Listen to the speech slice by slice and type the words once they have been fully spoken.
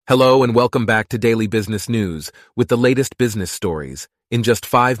Hello and welcome back to Daily Business News with the latest business stories in just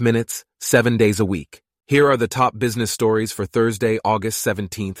 5 minutes, 7 days a week. Here are the top business stories for Thursday, August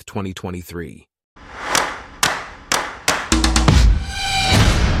 17th, 2023.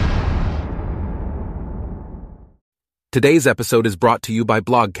 Today's episode is brought to you by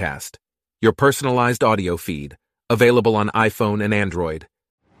Blogcast, your personalized audio feed, available on iPhone and Android.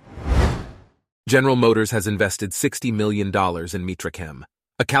 General Motors has invested $60 million in Mitra Chem,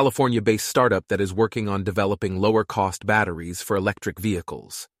 a California-based startup that is working on developing lower-cost batteries for electric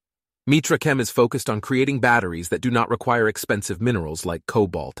vehicles. Mitra Chem is focused on creating batteries that do not require expensive minerals like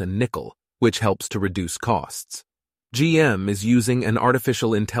cobalt and nickel, which helps to reduce costs. GM is using an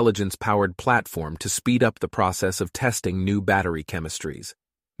artificial intelligence-powered platform to speed up the process of testing new battery chemistries.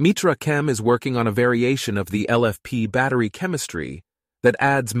 Mitra Chem is working on a variation of the LFP battery chemistry that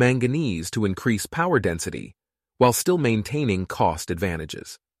adds manganese to increase power density, while still maintaining cost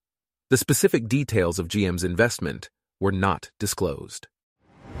advantages. The specific details of GM's investment were not disclosed.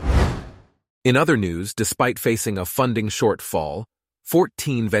 In other news, despite facing a funding shortfall,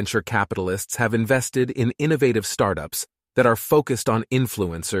 14 venture capitalists have invested in innovative startups that are focused on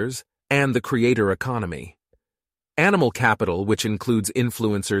influencers and the creator economy. Animal Capital, which includes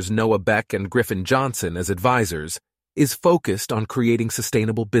influencers Noah Beck and Griffin Johnson as advisors, is focused on creating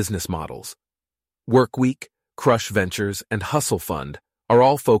sustainable business models. Workweek, Crush Ventures, and Hustle Fund are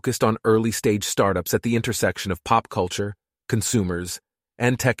all focused on early-stage startups at the intersection of pop culture, consumers,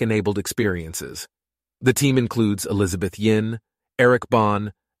 and tech-enabled experiences. The team includes Elizabeth Yin, Eric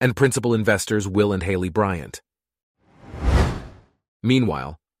Baughn, and principal investors Will and Haley Bryant.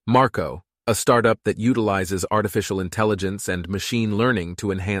 Meanwhile, Marqo, a startup that utilizes artificial intelligence and machine learning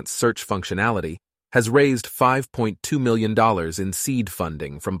to enhance search functionality, has raised $5.2 million in seed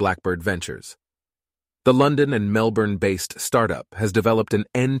funding from Blackbird Ventures. The London and Melbourne-based startup has developed an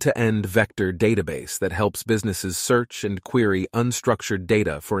end-to-end vector database that helps businesses search and query unstructured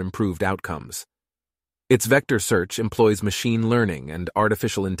data for improved outcomes. Its vector search employs machine learning and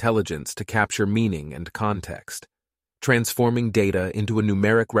artificial intelligence to capture meaning and context, transforming data into a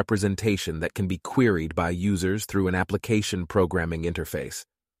numeric representation that can be queried by users through an application programming interface.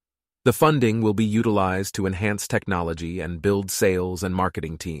 The funding will be utilized to enhance technology and build sales and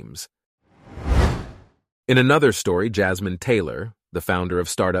marketing teams. In another story, Jasmine Taylor, the founder of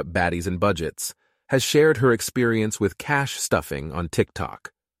startup Baddies and Budgets, has shared her experience with cash stuffing on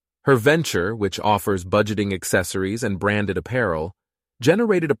TikTok. Her venture, which offers budgeting accessories and branded apparel,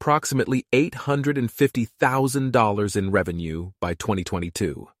 generated approximately $850,000 in revenue by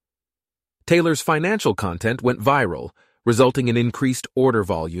 2022. Taylor's financial content went viral, resulting in increased order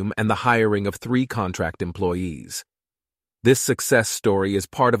volume and the hiring of 3 contract employees. This success story is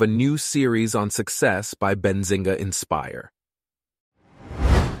part of a new series on success by Benzinga Inspire.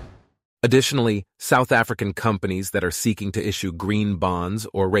 Additionally, South African companies that are seeking to issue green bonds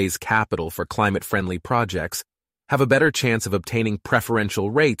or raise capital for climate-friendly projects have a better chance of obtaining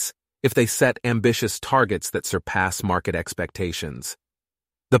preferential rates if they set ambitious targets that surpass market expectations.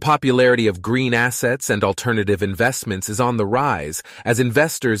 The popularity of green assets and alternative investments is on the rise as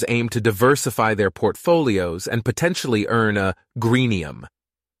investors aim to diversify their portfolios and potentially earn a greenium,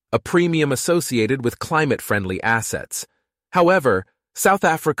 a premium associated with climate-friendly assets. However, South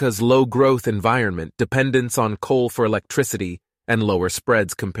Africa's low-growth environment, dependence on coal for electricity, and lower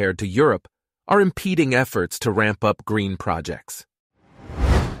spreads compared to Europe are impeding efforts to ramp up green projects.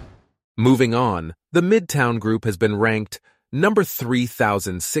 Moving on, the Midtown Group has been ranked number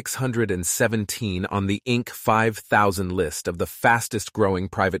 3,617 on the Inc. 5,000 list of the fastest-growing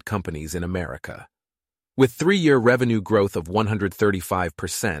private companies in America. With 3-year revenue growth of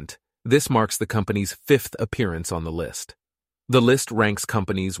 135%, this marks the company's 5th appearance on the list. The list ranks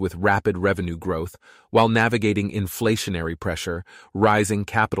companies with rapid revenue growth while navigating inflationary pressure, rising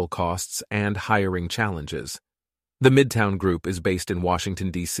capital costs, and hiring challenges. The Midtown Group is based in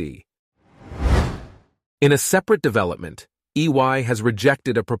Washington, D.C. In a separate development, EY has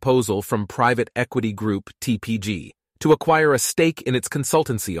rejected a proposal from private equity group TPG to acquire a stake in its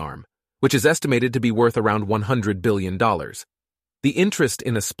consultancy arm, which is estimated to be worth around $100 billion. The interest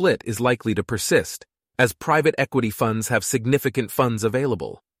in a split is likely to persist, as private equity funds have significant funds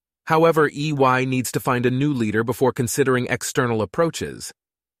available. However, EY needs to find a new leader before considering external approaches.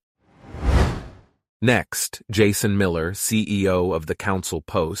 Next, Jason Miller, CEO of the Council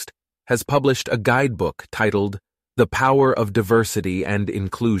Post, has published a guidebook titled The Power of Diversity and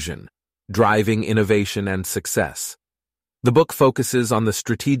Inclusion, Driving Innovation and Success. The book focuses on the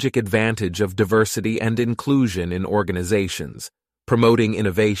strategic advantage of diversity and inclusion in organizations, promoting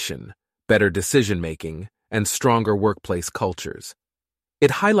innovation, better decision-making, and stronger workplace cultures. It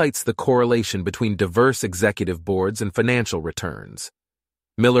highlights the correlation between diverse executive boards and financial returns.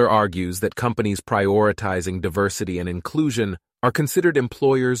 Miller argues that companies prioritizing diversity and inclusion are considered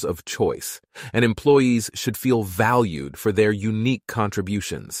employers of choice, and employees should feel valued for their unique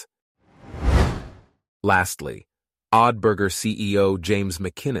contributions. Lastly, Oddburger CEO James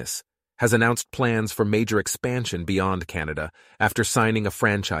McInnes has announced plans for major expansion beyond Canada after signing a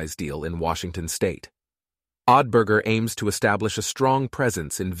franchise deal in Washington state. Oddburger aims to establish a strong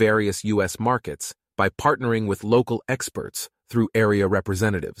presence in various U.S. markets by partnering with local experts through area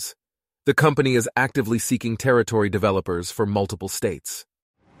representatives. The company is actively seeking territory developers for multiple states.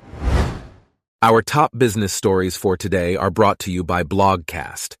 Our top business stories for today are brought to you by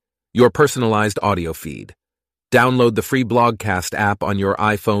Blogcast, your personalized audio feed. Download the free Blogcast app on your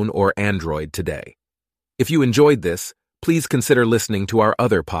iPhone or Android today. If you enjoyed this, please consider listening to our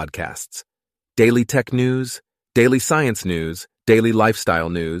other podcasts: Daily Tech News, Daily Science News, Daily Lifestyle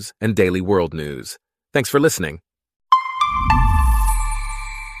News, and Daily World News. Thanks for listening.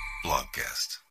 Blogcast.